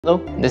Hello,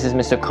 this is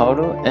Mr.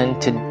 Kaoru,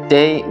 and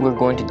today we're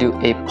going to do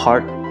a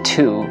part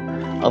 2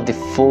 of the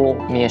full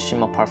Miya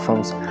Shinma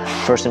Parfums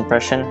first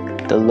impression,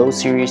 the Leau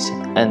series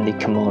and the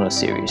Kimono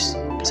series.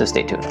 So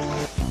stay tuned.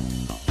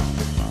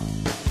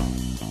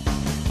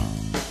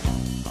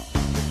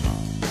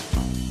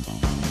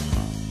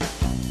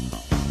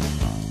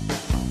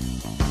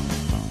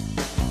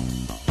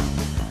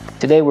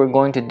 Today we're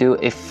going to do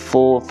a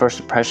full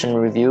first impression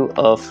review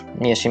of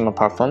Miya Shinma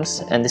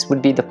Parfums, and this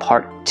would be the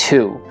part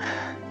 2.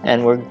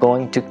 And we're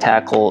going to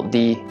tackle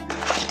the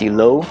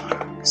Leau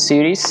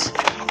series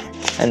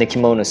and the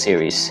Kimono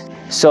series.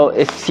 So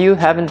if you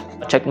haven't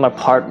checked my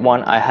part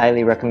 1, I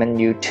highly recommend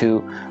you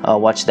to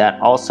watch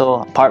that.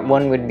 Also, part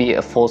 1 would be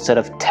a full set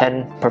of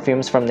 10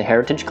 perfumes from the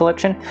Heritage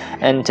collection,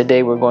 and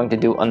today we're going to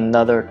do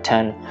another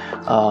 10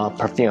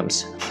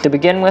 perfumes. To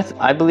begin with,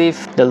 I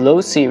believe the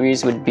Leau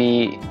series would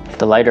be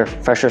the lighter,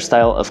 fresher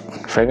style of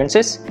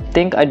fragrances. I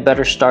think I'd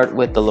better start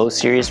with the Leau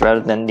series rather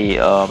than the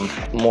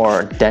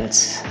more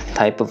dense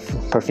type of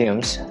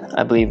perfumes,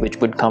 I believe, which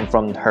would come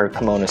from her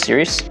Kimono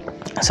series.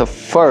 So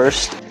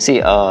first, see,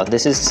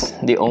 this is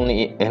the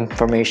only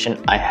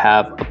information I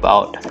have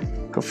about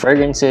her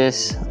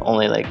fragrances.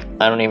 Only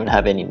I don't even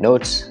have any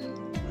notes,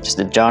 just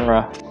the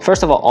genre.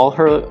 First of all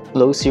her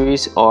Leau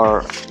series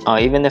are,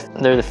 even if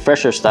they're the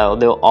fresher style,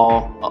 they're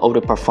all eau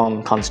de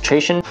parfum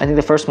concentration. I think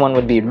the first one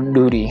would be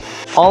Rudy.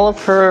 All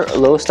of her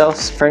Leau style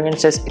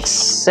fragrances,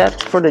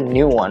 except for the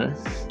new one,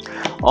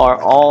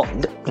 are all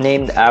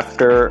named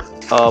after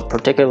a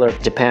particular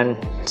Japan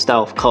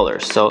style of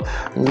colors. So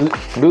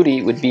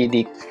Rudy would be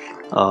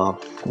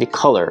the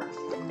color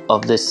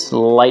of this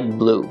light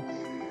blue,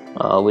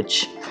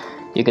 which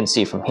you can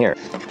see from here.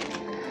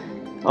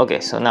 Okay,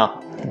 so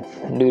now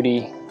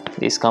Rudy,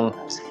 these come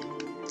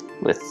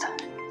with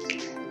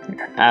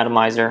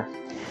atomizer.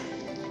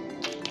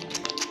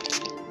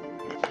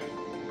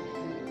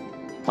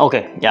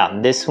 Okay, yeah,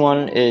 this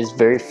one is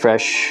very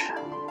fresh,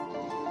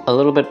 a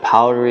little bit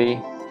powdery,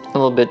 a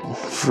little bit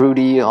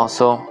fruity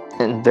also,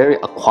 and very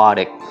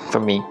aquatic for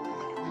me.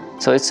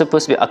 So it's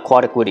supposed to be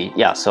aquatic woody.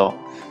 Yeah, so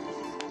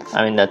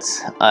I mean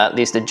that's at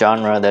least the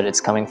genre that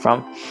it's coming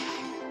from.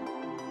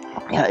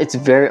 Yeah, it's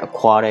very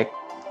aquatic,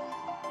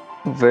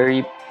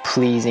 very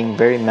pleasing,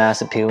 very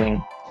mass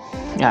appealing.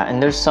 Yeah,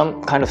 and there's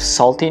some kind of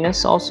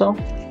saltiness also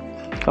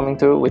coming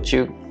through, which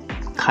you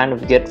kind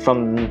of get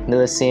from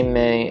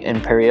Millésime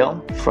Imperial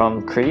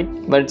from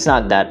Creed, but it's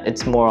not that.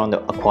 It's more on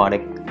the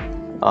aquatic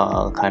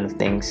kind of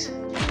things.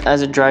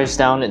 As it dries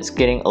down, it's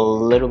getting a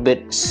little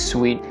bit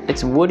sweet.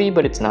 It's woody,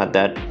 but it's not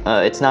that.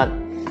 It's not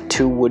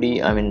too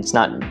woody. I mean, it's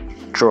not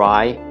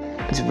dry.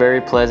 It's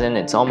very pleasant.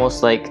 It's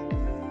almost like,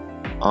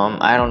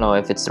 I don't know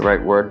if it's the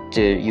right word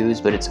to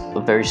use, but it's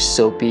very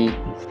soapy,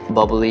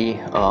 bubbly.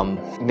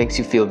 Makes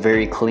you feel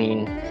very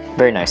clean.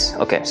 Very nice.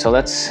 Okay, so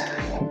let's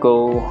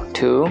go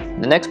to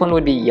the next one.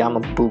 Would be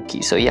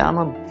Yamabuki. So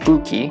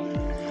Yamabuki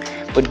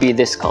would be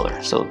this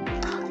color. So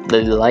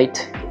the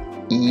light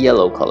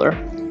yellow color,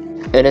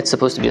 and it's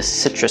supposed to be a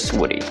citrus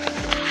woody.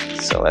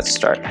 So let's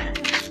start.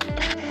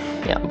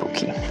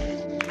 Yamabuki.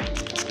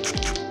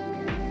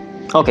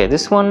 Okay,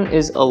 this one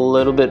is a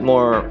little bit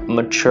more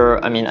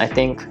mature. I mean, I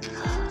think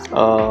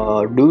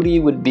Rudy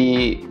would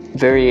be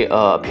very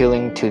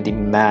appealing to the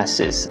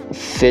masses,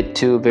 fit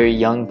to very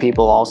young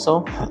people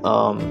also.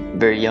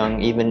 Very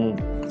young, even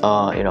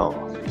you know,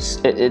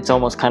 it's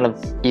almost kind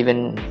of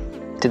even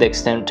to the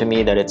extent to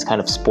me that it's kind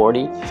of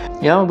sporty.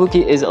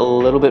 Yamabuki is a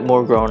little bit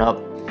more grown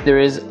up. There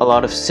is a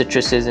lot of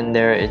citruses in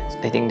there.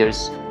 I think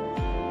there's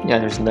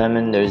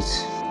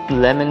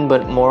lemon,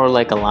 but more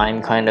like a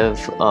lime kind of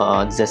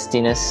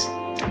zestiness.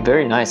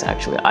 Very nice,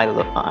 actually. I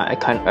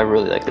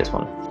really like this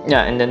one.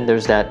 Yeah, and then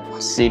there's that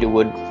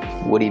cedarwood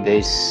woody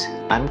base.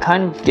 I'm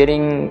kind of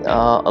getting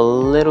a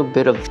little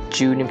bit of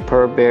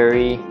juniper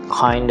berry,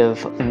 kind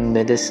of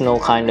medicinal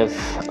kind of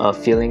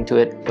feeling to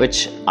it,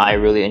 which I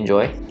really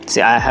enjoy.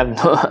 See, I have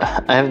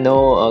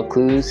no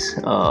clues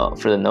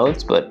for the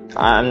notes, but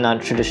I'm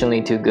not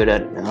traditionally too good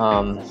at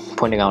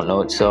pointing out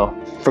notes, so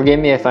forgive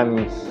me if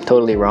I'm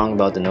totally wrong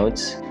about the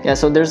notes. Yeah,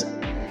 so there's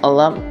a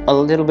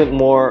little bit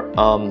more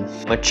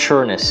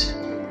matureness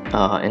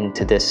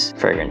into this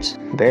fragrance.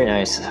 Very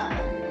nice.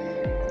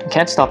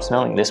 Can't stop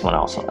smelling this one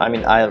also. I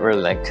mean, I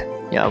really like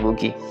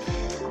Yamabuki.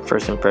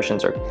 First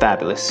impressions are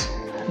fabulous.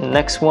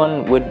 Next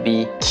one would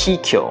be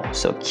Kikyo.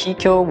 So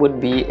Kikyo would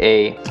be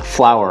a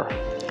flower.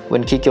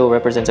 When Kikyo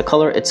represents a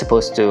color, it's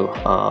supposed to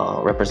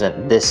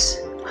represent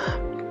this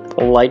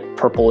light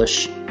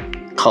purplish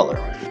color.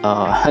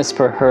 As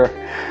per her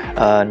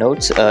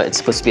notes, it's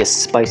supposed to be a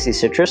spicy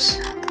citrus.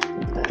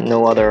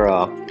 No other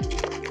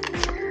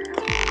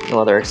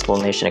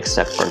explanation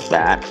except for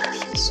that.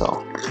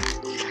 So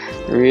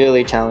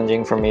really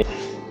challenging for me.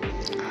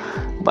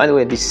 By the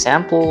way, these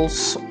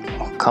samples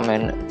come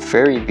in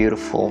very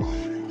beautiful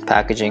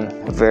packaging.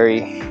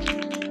 Very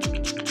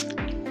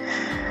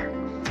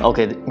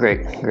okay,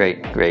 great.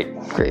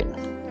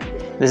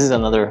 This is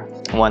another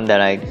one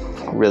that I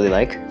really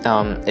like.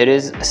 It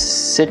is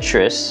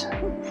citrus,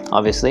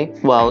 obviously,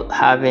 while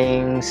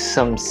having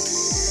some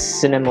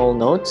cinnamon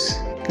notes.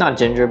 not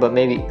ginger, but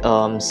maybe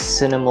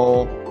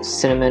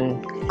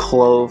cinnamon,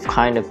 clove,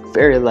 kind of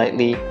very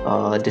lightly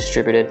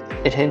distributed.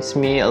 It hints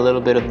me a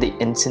little bit of the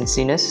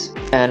incensiness,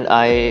 and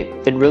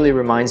it really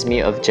reminds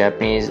me of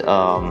Japanese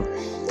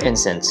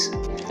incense,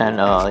 and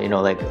you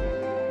know, like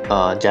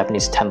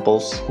Japanese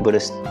temples,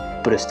 Buddhist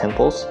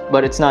temples.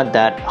 But it's not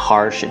that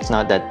harsh, it's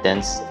not that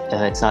dense,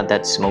 it's not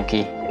that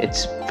smoky.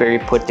 It's very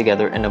put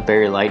together in a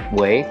very light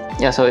way.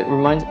 Yeah, so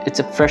it's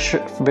a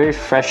very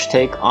fresh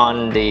take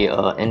on the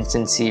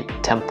incensey,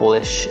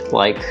 temple-ish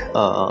like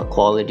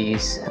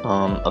qualities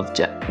of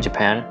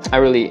Japan. I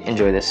really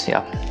enjoy this.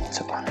 Yeah,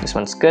 so this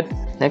one's good.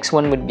 Next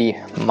one would be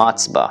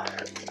Matsuba.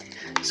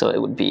 So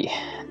it would be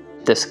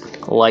this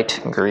light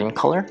green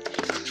color.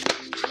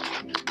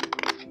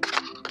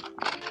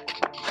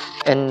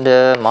 And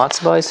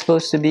Matsuba is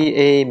supposed to be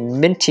a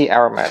minty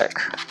aromatic.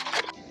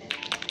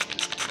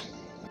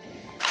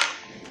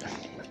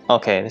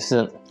 Okay, this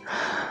is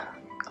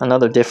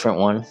another different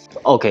one.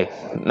 Okay,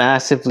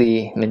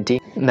 massively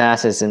minty.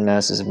 Masses and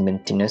masses of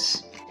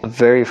mintiness.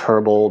 Very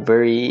herbal,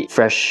 very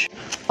fresh.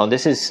 Oh,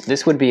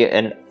 this would be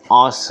an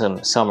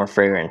awesome summer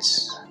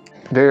fragrance.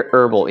 Very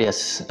herbal,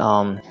 yes.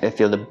 I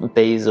feel the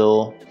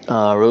basil,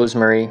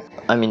 rosemary.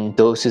 I mean,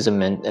 doses of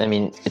mint. I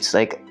mean, it's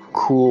like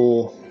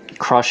cool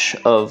crush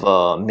of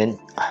mint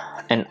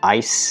and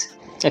ice.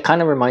 It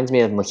kind of reminds me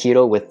of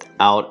mojito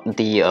without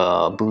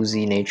the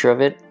boozy nature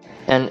of it,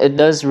 and it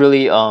does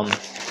really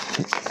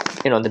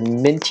you know, the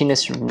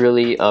mintiness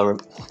really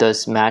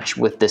does match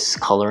with this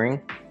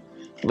coloring,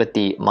 with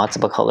the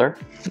Matsuba color,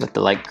 with the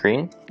light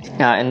green.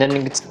 Yeah, and then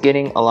it's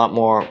getting a lot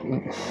more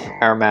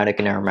aromatic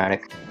and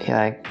aromatic.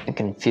 Yeah, I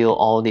can feel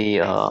all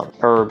the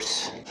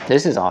herbs.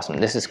 This is awesome.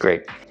 This is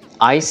great.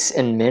 Ice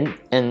and mint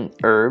and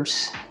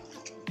herbs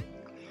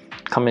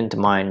come into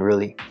mind,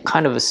 really.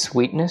 Kind of a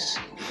sweetness.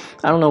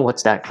 I don't know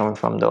what's that coming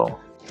from though.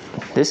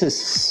 This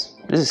is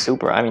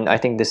super. I mean, I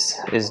think this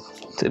is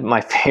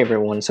my favorite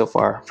one so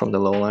far from the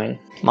Leau line.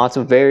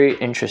 Matsuba, very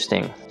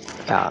interesting.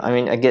 Yeah, I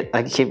mean,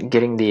 I keep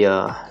getting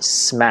the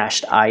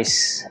smashed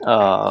ice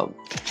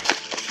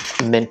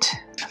mint,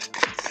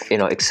 you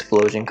know,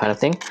 explosion kind of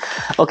thing.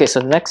 Okay, so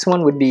the next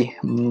one would be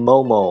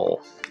Momo.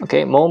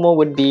 Okay, Momo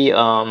would be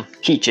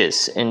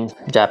peaches in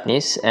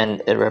Japanese,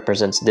 and it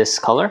represents this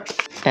color.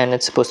 And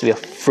it's supposed to be a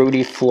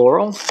fruity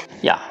floral.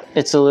 Yeah,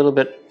 it's a little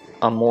bit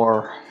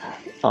more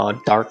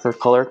darker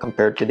color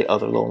compared to the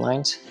other Leau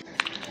lines.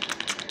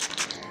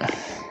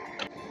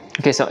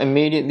 Okay, so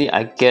immediately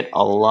I get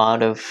a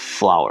lot of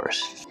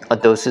flowers.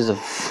 Doses of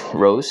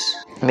rose,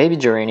 maybe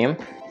geranium.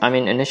 I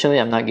mean, initially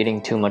I'm not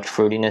getting too much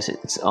fruitiness.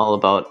 It's all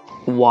about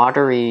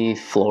watery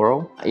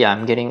floral. Yeah,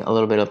 I'm getting a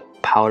little bit of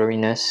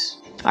powderiness.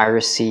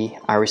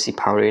 Irisy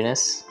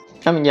powderiness.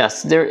 I mean,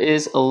 yes, there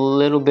is a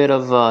little bit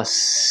of a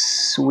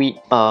sweet,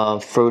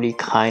 fruity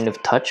kind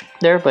of touch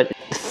there, but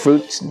the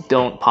fruits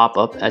don't pop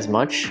up as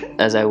much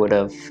as I would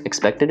have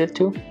expected it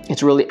to.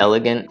 It's really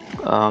elegant.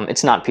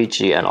 It's not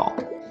peachy at all.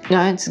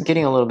 Yeah, it's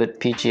getting a little bit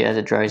peachy as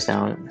it dries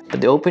down.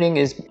 But the opening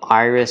is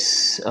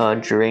iris,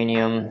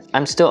 geranium.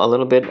 I'm still a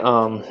little bit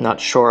not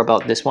sure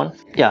about this one.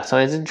 Yeah, so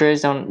as it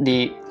dries down,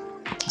 the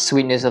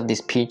sweetness of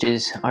these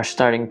peaches are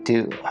starting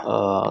to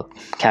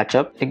catch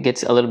up. It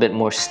gets a little bit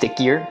more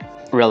stickier,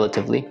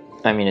 relatively.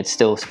 I mean, it's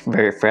still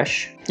very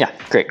fresh. Yeah,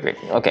 great.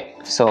 Okay,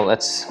 so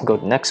let's go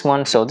to the next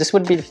one. So this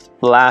would be the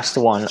last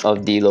one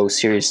of the Leau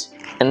series,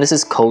 and this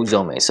is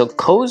Kozome. So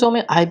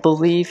Kozome, I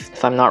believe,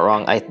 if I'm not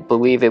wrong, I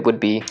believe it would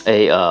be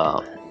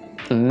a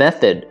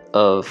method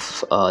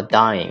of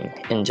dyeing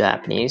in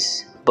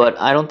Japanese, but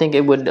I don't think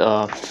it would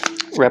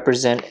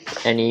represent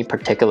any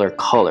particular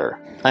color.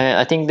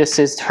 I think this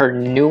is her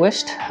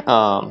newest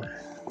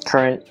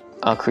current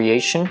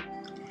creation.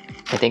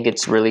 I think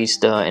it's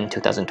released in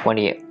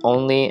 2020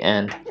 only,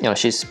 and you know,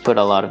 she's put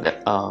a lot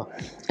of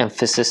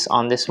emphasis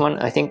on this one.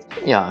 I think,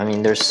 yeah, I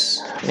mean,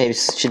 maybe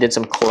she did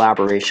some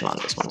collaboration on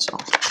this one, so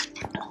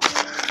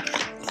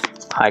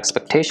high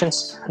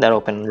expectations. That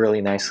opened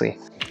really nicely.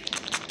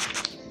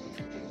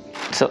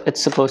 So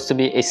it's supposed to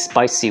be a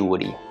spicy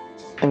woody.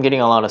 I'm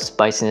getting a lot of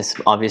spiciness,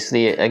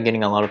 obviously. I'm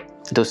getting a lot of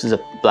doses of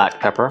black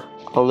pepper,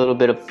 a little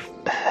bit of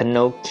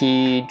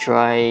hinoki,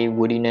 dry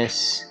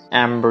woodiness,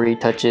 ambery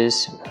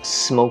touches,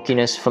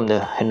 smokiness from the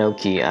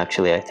hinoki.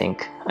 Actually, I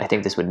think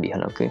this would be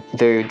hinoki.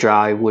 Very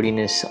dry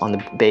woodiness on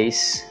the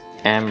base,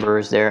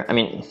 ambers there. I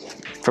mean,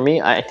 for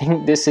me, I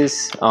think this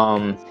is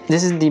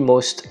the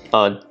most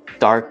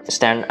dark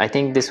standard. I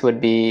think this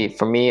would be,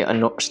 for me,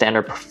 a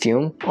standard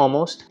perfume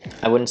almost.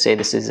 I wouldn't say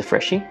this is a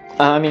freshie.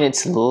 I mean,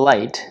 it's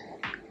light,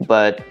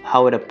 but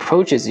how it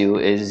approaches you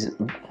is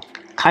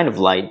kind of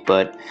light,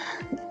 but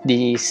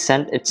the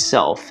scent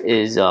itself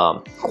is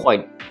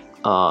quite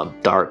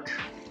dark.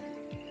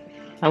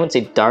 I wouldn't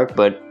say dark,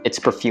 but it's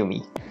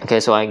perfumey. Okay,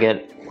 so I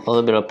get a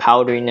little bit of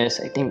powderiness.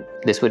 I think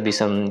this would be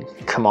some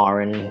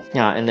Kimono.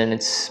 Yeah, and then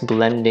it's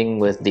blending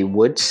with the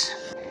woods.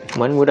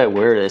 When would I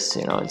wear this?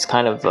 You know, it's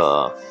kind of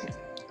a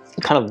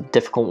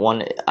difficult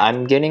one.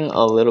 I'm getting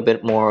a little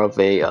bit more of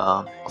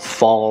a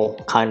fall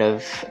kind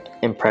of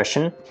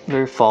impression.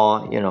 Very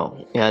fall, you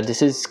know. Yeah,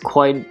 this is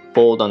quite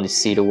bold on the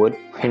cedarwood.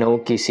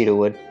 hinoki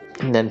cedarwood,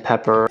 and then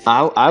pepper.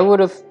 I would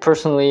have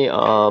personally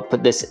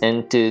put this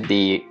into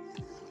the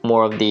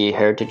more of the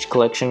heritage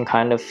collection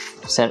kind of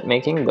scent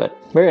making, but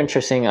very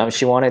interesting.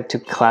 She wanted to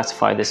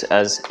classify this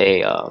as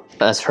a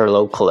as her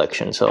Leau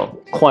collection, so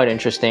quite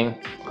interesting.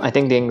 I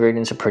think the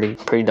ingredients are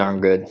pretty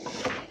darn good.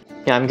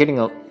 Yeah, I'm getting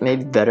a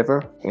maybe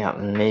vetiver, yeah,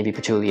 maybe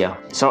patchouli, yeah.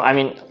 So I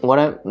mean,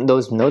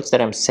 those notes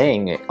that I'm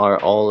saying are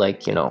all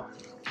like, you know,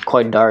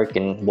 quite dark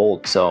and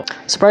bold. So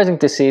surprising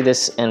to see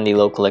this in the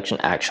Leau collection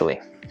actually.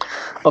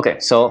 Okay,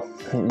 so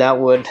that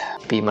would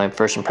be my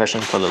first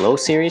impression for the Leau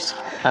series.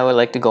 I would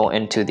like to go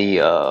into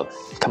the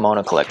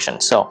Kimono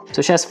collection. So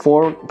she has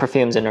 4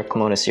 perfumes in her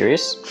Kimono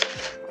series.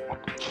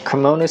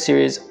 Kimono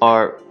series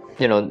are,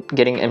 you know,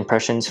 getting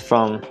impressions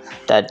from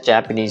that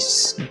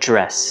Japanese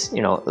dress,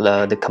 you know,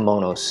 the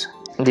kimonos.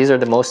 These are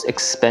the most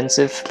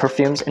expensive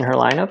perfumes in her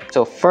lineup.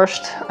 So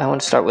first, I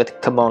want to start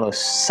with Kimono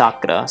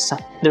Sakura.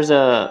 There's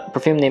a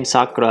perfume named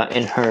Sakura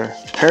in her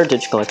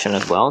heritage collection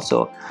as well.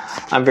 So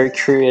I'm very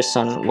curious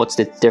on what's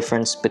the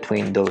difference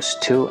between those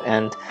two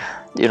and,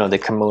 you know, the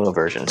Kimono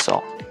version.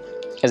 So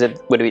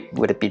would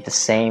it be the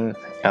same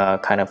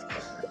kind of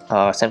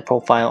scent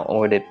profile, or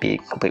would it be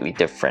completely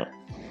different?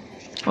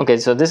 Okay,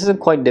 so this is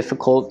quite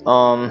difficult.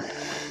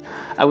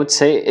 I would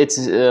say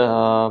it's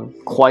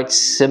quite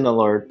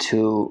similar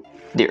to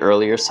the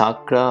earlier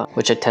Sakura,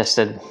 which I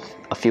tested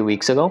a few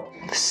weeks ago.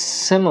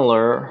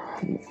 Similar,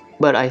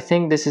 but I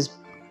think this is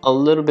a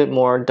little bit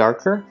more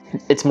darker.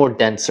 It's more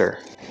denser.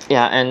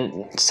 Yeah,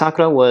 and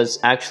Sakura was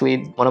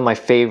actually one of my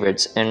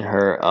favorites in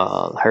her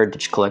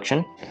heritage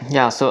collection.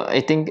 Yeah, so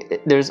I think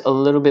there's a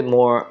little bit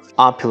more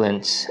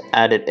opulence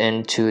added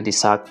into the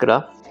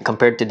Sakura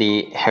compared to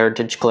the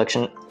heritage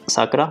collection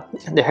Sakura.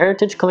 The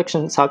heritage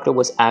collection Sakura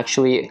was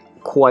actually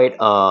quite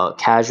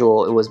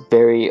casual. It was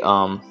very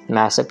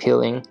mass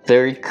appealing,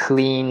 very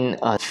clean,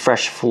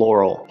 fresh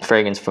floral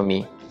fragrance for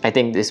me. I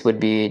think this would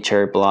be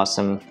cherry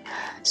blossom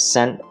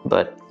scent,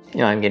 but you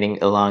know, I'm getting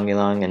ylang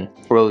ylang and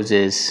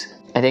roses.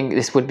 I think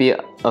this would be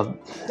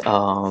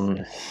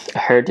a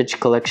heritage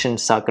collection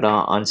Sakura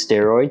on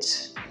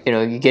steroids. You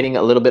know, you're getting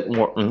a little bit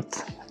more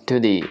oomph to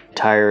the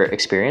entire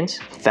experience.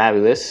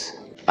 Fabulous.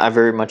 I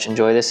very much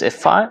enjoy this.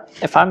 If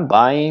I'm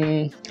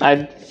buying,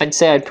 I'd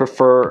say I'd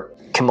prefer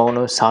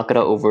Kimono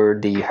Sakura over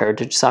the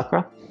heritage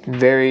Sakura.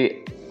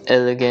 Very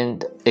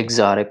elegant,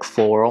 exotic,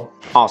 floral.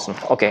 Awesome.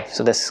 Okay,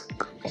 so that's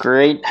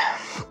great.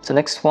 So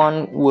next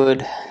one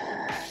would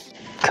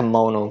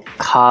Kimono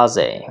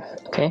Kaze.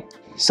 Okay,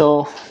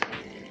 so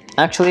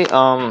actually,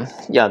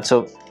 yeah,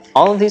 so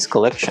all of these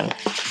collection,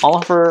 all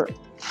of her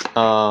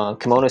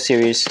Kimono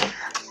series,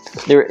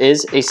 there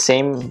is a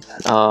same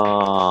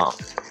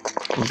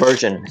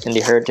version in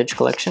the heritage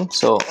collection.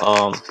 So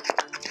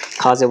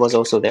Kaze was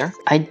also there.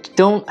 I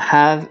don't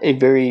have a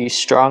very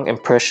strong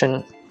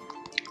impression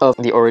of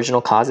the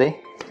original Kaze.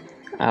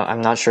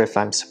 I'm not sure if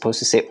I'm supposed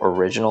to say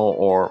original,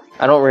 or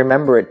I don't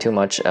remember it too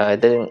much.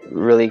 It didn't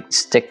really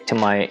stick to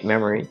my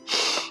memory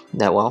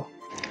that well.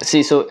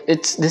 See, so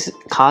this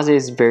Kaze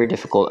is very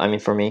difficult, I mean,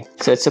 for me.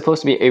 So it's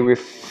supposed to be a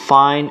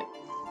refined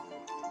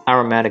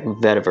aromatic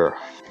vetiver.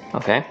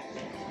 Okay.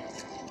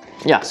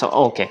 Yeah, so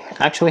okay.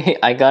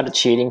 Actually, I got a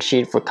cheating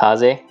sheet for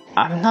Kaze.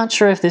 I'm not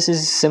sure if this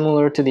is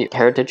similar to the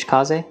heritage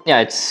Kaze. Yeah,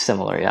 it's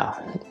similar, yeah.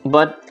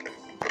 But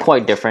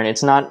quite different.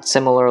 It's not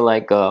similar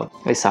like the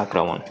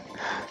Sakura one.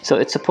 So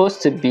it's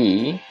supposed to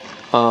be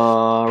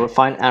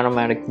refined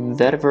aromatic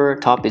vetiver.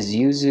 Top is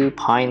yuzu,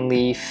 pine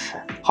leaf.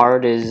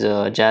 Heart is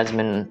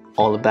jasmine,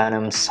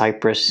 olibanum,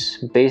 cypress.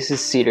 Base is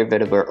cedar,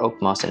 vetiver,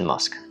 oak moss, and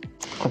musk.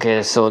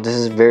 Okay, so this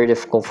is very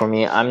difficult for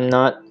me.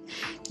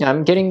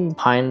 I'm getting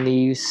pine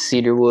leaves,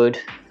 cedarwood.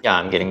 Yeah,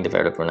 I'm getting the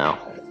vetiver now.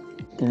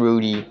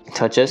 Rooty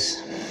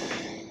touches.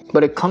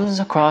 But it comes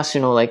across,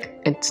 you know,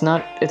 like it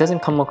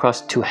doesn't come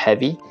across too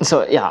heavy.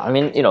 So yeah, I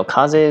mean, you know,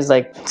 Kaze is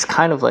like, it's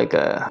kind of like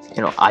a,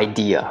 you know,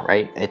 idea,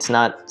 right? It's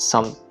not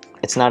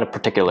a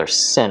particular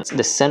scent.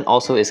 The scent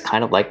also is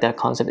kind of like that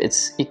concept.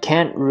 You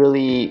can't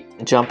really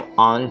jump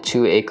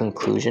onto a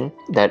conclusion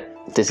that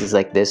this is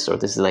like this or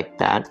this is like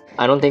that.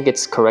 I don't think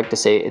it's correct to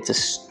say it's a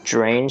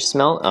strange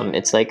smell.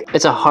 It's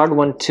a hard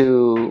one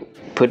to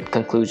put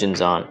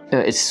conclusions on.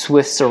 It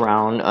swifts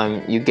around.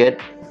 You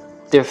get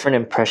different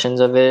impressions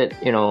of it,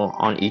 you know,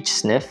 on each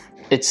sniff.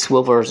 It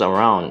swivels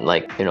around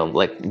like, you know,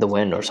 like the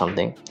wind or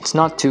something. It's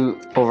not too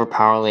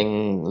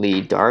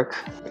overpoweringly dark.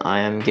 I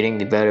am getting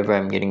the vetiver,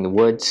 I'm getting the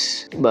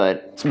woods,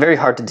 but it's very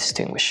hard to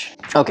distinguish.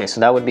 Okay,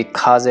 so that would be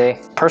Kaze.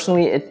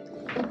 Personally,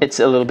 it's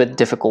a little bit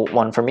difficult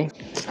one for me.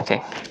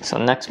 Okay, so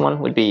next one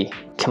would be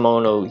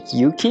Kimono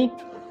Yuki.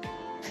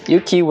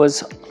 Yuki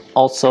was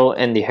also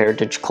in the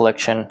heritage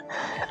collection.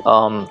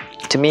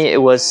 To me,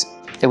 it was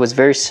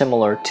very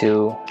similar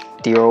to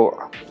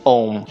Dior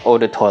Homme Eau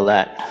de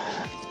Toilette.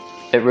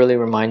 It really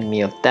reminded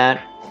me of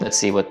that. Let's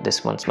see what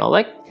this one smells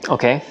like.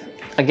 Okay,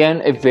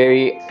 again, a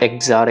very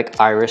exotic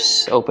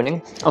iris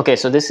opening. Okay,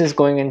 so this is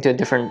going into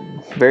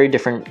a very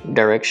different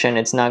direction.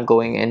 It's not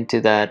going into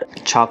that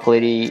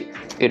chocolatey,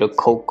 you know,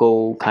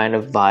 cocoa kind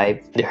of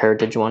vibe the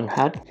heritage one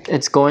had.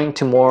 It's going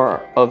to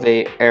more of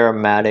a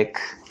aromatic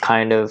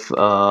kind of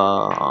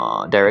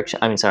direction.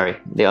 I mean, sorry,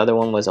 the other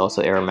one was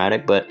also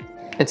aromatic, but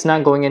it's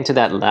not going into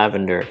that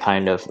lavender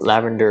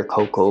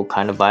cocoa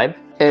kind of vibe.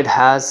 It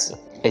has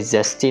a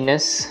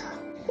zestiness,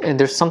 and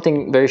there's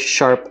something very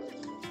sharp.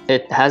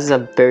 It has a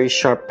very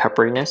sharp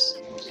pepperiness.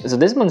 So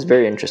this one's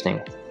very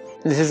interesting.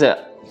 This is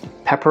a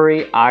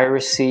peppery,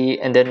 irisy,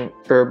 and then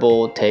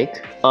herbal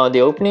take. The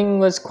opening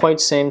was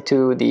quite same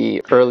to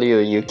the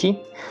earlier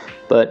Yuki,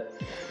 but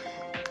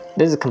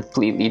this is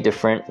completely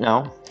different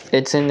now.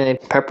 It's in a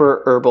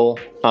pepper herbal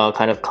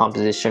kind of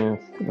composition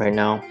right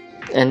now.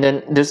 And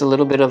then there's a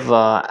little bit of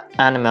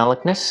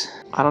animalicness.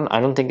 I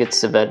don't think it's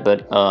civet,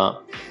 but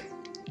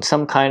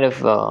some kind of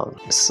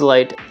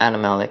slight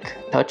animalic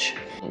touch.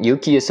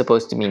 Yuki is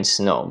supposed to mean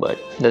snow, but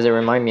does it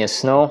remind me of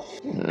snow?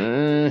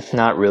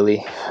 Not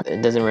really.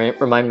 It doesn't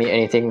remind me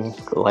anything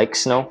like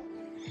snow.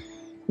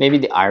 Maybe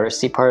the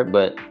irisy part,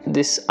 but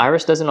this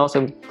iris doesn't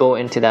also go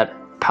into that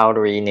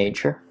powdery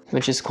nature,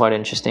 which is quite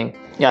interesting.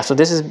 Yeah, so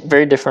this is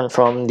very different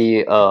from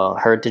the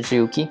Heritage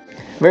Yuki.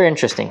 Very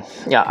interesting.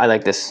 Yeah, I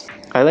like this.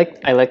 I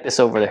like this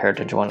over the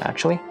Heritage one,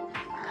 actually.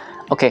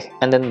 Okay,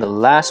 and then the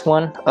last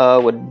one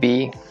would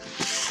be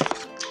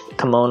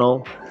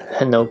Kimono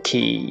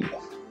Hinoki.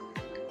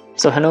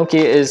 So Hinoki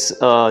is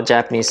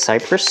Japanese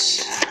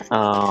cypress.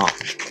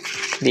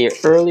 The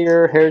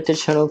earlier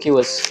Heritage Hinoki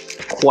was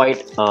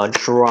quite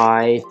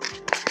dry,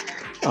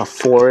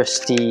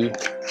 foresty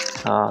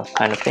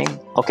kind of thing.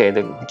 Okay,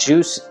 the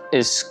juice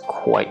is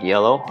quite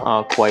yellow,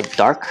 quite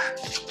dark.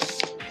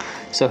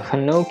 So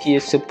Hinoki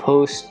is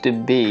supposed to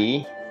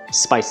be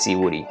spicy,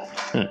 woody.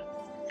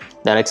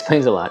 That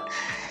explains a lot.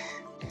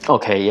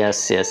 Okay,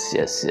 yes.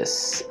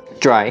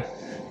 Dry,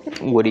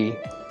 woody,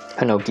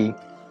 Hinoki,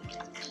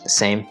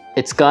 same.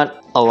 It's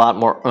got a lot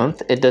more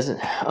oomph. It doesn't,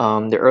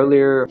 the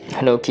earlier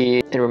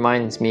Hinoki, it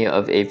reminds me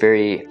of a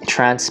very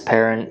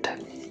transparent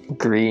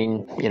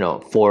green, you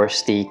know,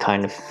 foresty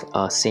kind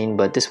of scene,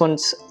 but this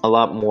one's a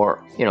lot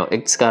more, you know,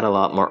 it's got a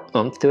lot more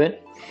oomph to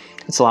it.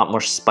 It's a lot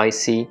more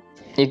spicy.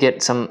 You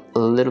get a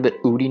little bit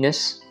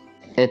oudiness.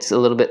 It's a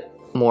little bit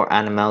more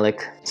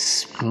animalic,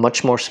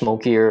 much more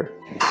smokier.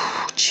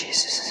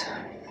 Jesus.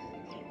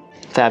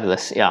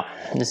 Fabulous. Yeah,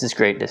 this is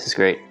great.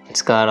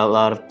 It's got a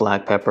lot of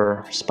black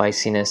pepper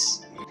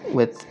spiciness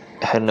with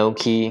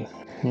Hinoki,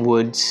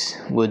 woods,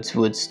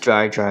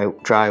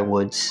 dry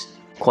woods,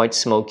 quite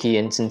smoky,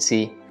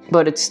 intensity,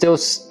 but it's still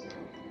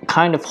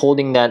kind of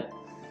holding that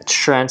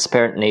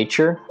transparent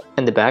nature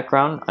in the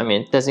background. I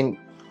mean, it doesn't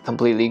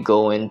completely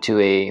go into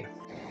a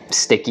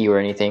sticky or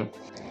anything.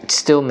 It's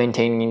still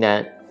maintaining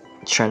that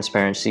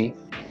transparency.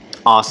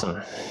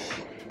 Awesome.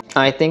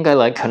 I think I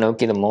like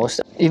Hinoki the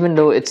most, even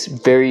though it's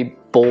very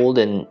bold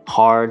and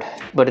hard,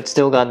 but it's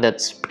still got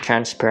that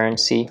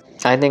transparency.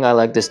 I think I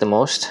like this the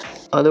most.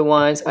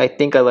 Otherwise, I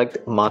think I liked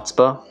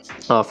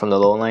Matsuba from the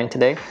Leau line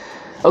today.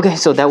 Okay,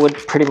 so that would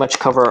pretty much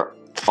cover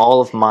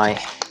all of my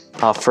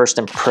first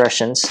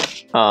impressions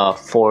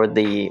for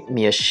the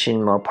Miya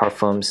Shinma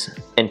Parfums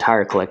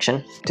entire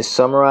collection. To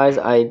summarize,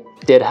 I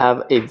did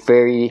have a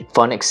very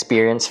fun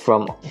experience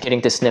from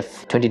getting to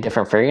sniff 20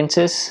 different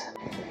fragrances.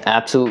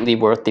 Absolutely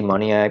worth the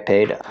money I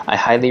paid. I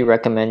highly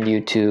recommend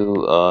you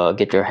to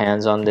get your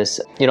hands on this.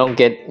 You don't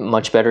get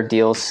much better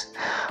deals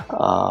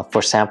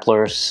for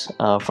samplers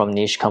from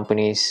niche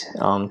companies.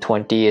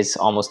 20 is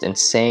almost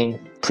insane.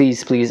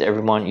 Please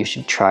everyone, you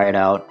should try it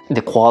out.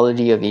 The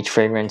quality of each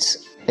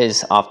fragrance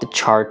is off the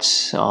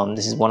charts.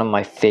 This is one of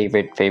my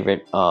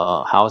favorite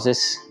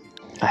houses.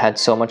 I had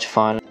so much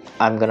fun.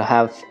 I'm gonna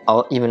have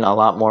even a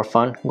lot more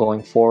fun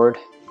going forward,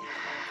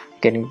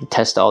 getting to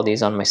test all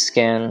these on my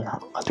skin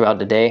throughout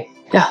the day.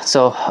 Yeah,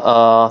 so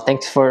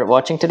thanks for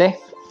watching today,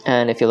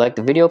 and if you liked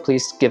the video,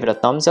 please give it a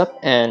thumbs up,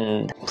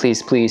 and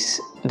please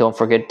don't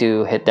forget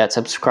to hit that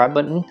subscribe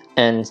button,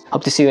 and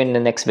hope to see you in the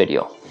next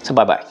video. So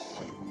bye bye.